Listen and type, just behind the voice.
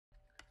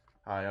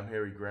Hi, I'm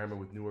Harry Grammer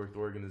with New Earth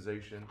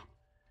Organization,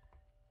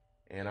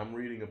 and I'm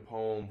reading a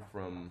poem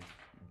from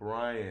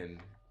Bryan,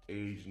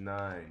 age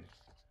 9,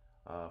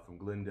 from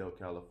Glendale,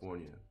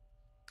 California.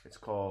 It's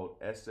called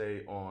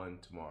Essay on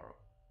Tomorrow.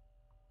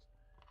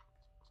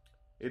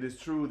 It is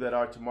true that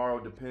our tomorrow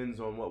depends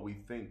on what we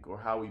think or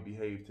how we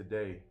behave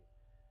today.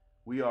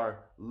 We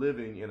are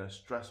living in a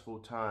stressful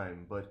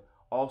time, but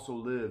also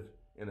live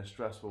in a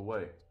stressful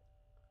way.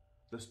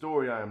 The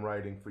story I am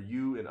writing for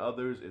you and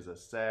others is a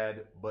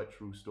sad but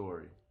true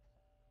story.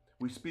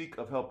 We speak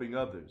of helping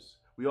others.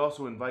 We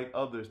also invite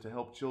others to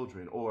help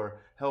children or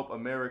help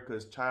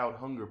America's child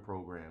hunger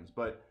programs,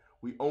 but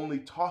we only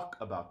talk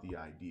about the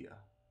idea.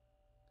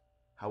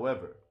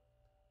 However,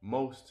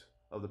 most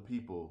of the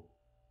people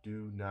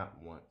do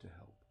not want to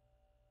help.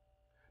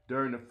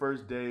 During the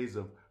first days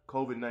of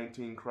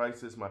COVID-19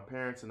 crisis, my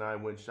parents and I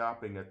went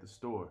shopping at the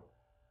store.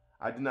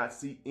 I did not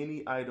see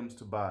any items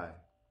to buy.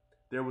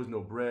 There was no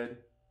bread,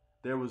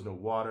 there was no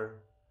water,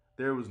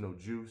 there was no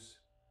juice.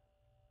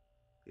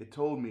 It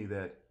told me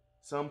that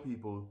some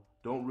people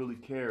don't really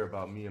care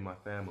about me and my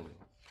family.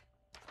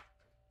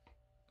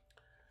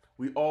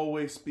 We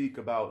always speak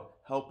about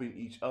helping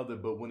each other,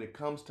 but when it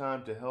comes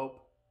time to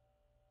help,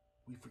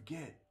 we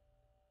forget.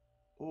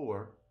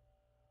 Or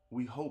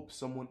we hope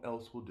someone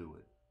else will do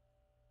it.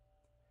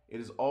 It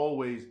is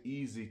always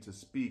easy to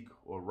speak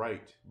or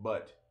write,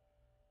 but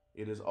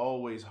it is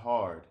always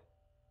hard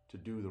to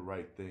do the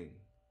right thing.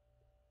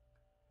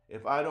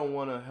 If I don't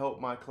want to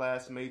help my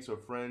classmates or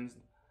friends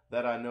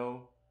that I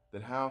know,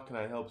 then how can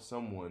I help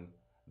someone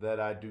that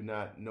I do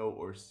not know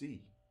or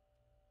see?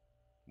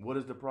 What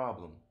is the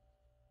problem?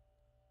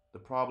 The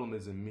problem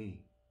is in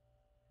me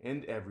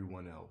and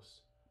everyone else.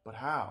 But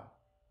how?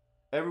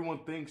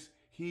 Everyone thinks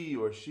he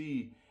or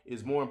she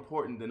is more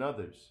important than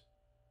others.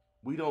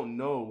 We don't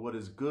know what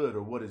is good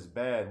or what is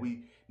bad.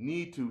 We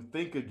need to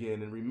think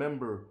again and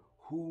remember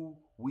who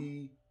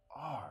we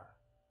are.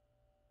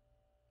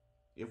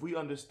 If we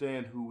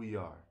understand who we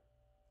are,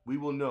 we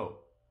will know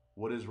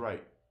what is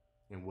right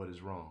and what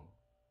is wrong.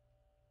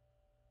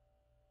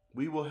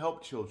 We will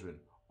help children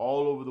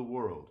all over the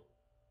world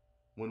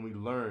when we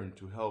learn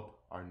to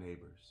help our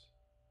neighbors.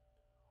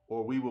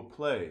 Or we will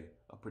play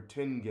a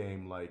pretend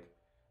game like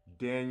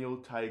Daniel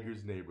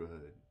Tiger's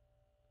Neighborhood.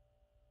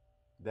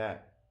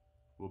 That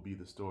will be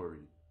the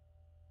story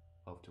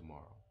of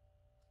tomorrow.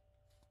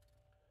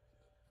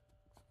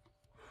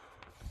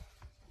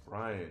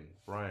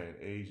 Bryan,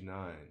 age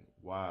 9.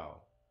 Wow.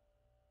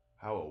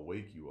 How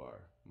awake you are,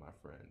 my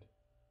friend.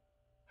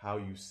 How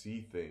you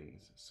see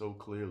things so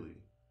clearly.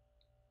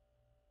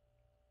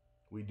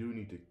 We do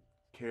need to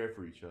care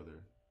for each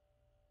other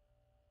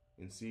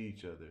and see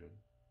each other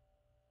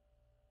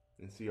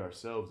and see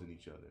ourselves in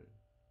each other.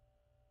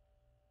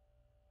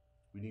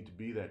 We need to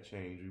be that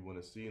change we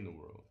want to see in the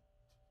world.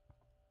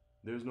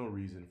 There's no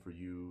reason for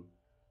you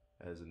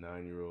as a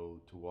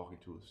 9-year-old to walk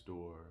into a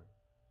store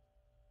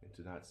and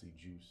to not see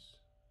juice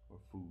or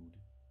food.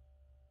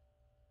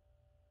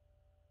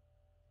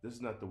 This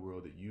is not the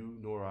world that you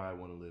nor I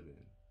want to live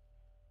in.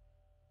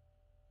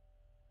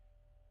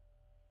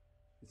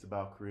 It's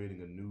about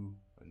creating a new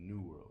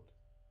world,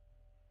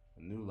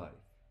 a new life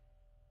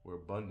where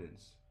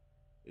abundance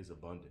is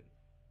abundant.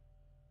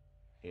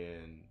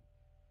 And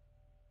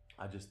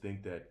I just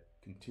think that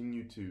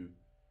continue to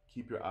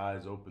keep your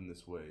eyes open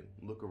this way.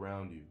 Look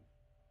around you.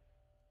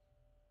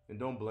 And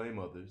don't blame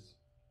others.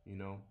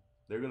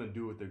 They're going to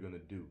do what they're going to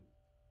do.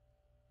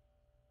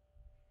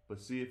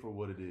 But see it for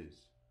what it is.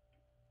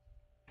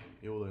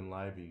 It will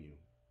enliven you.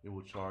 It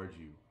will charge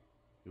you.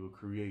 It will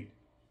create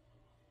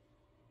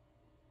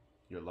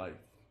your life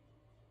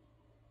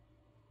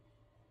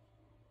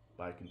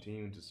by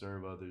continuing to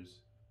serve others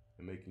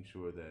and making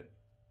sure that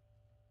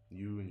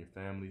you and your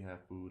family have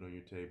food on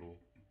your table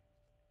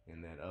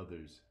and that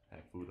others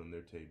have food on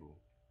their table.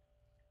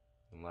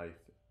 And life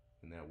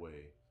in that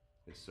way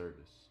is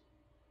service.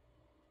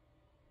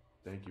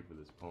 Thank you for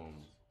this poem.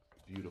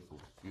 Beautiful,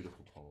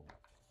 beautiful poem.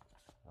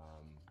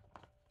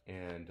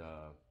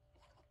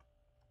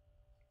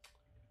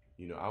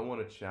 I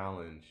want to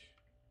challenge,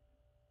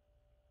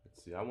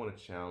 I want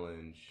to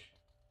challenge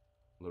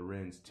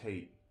Lorenz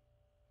Tate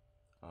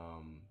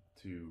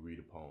to read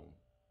a poem.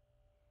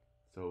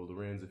 So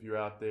Lorenz, if you're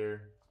out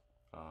there,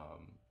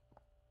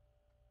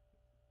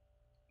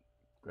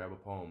 grab a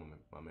poem,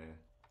 my man.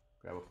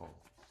 Grab a poem.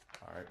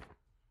 All right.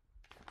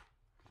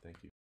 Thank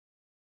you.